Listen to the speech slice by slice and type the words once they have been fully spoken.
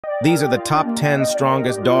These are the top 10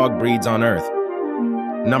 strongest dog breeds on Earth.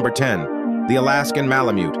 Number 10, the Alaskan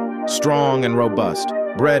Malamute, strong and robust,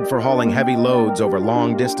 bred for hauling heavy loads over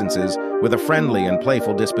long distances with a friendly and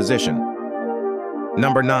playful disposition.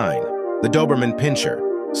 Number 9, the Doberman Pinscher,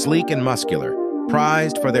 sleek and muscular,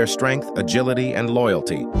 prized for their strength, agility, and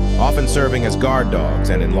loyalty, often serving as guard dogs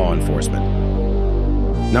and in law enforcement.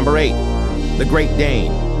 Number 8, the Great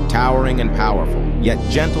Dane, towering and powerful, yet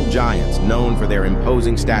gentle giants known for their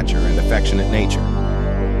imposing stature and affectionate nature.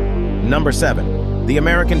 Number 7, the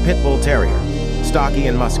American Pit Bull Terrier, stocky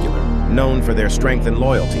and muscular, known for their strength and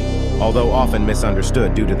loyalty, although often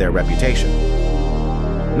misunderstood due to their reputation.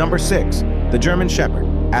 Number 6, the German Shepherd,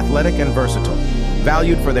 athletic and versatile,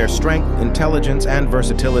 valued for their strength, intelligence, and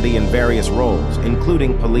versatility in various roles,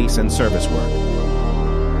 including police and service work.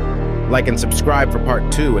 Like and subscribe for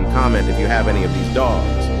part 2 and comment if you have any of these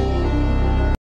dogs.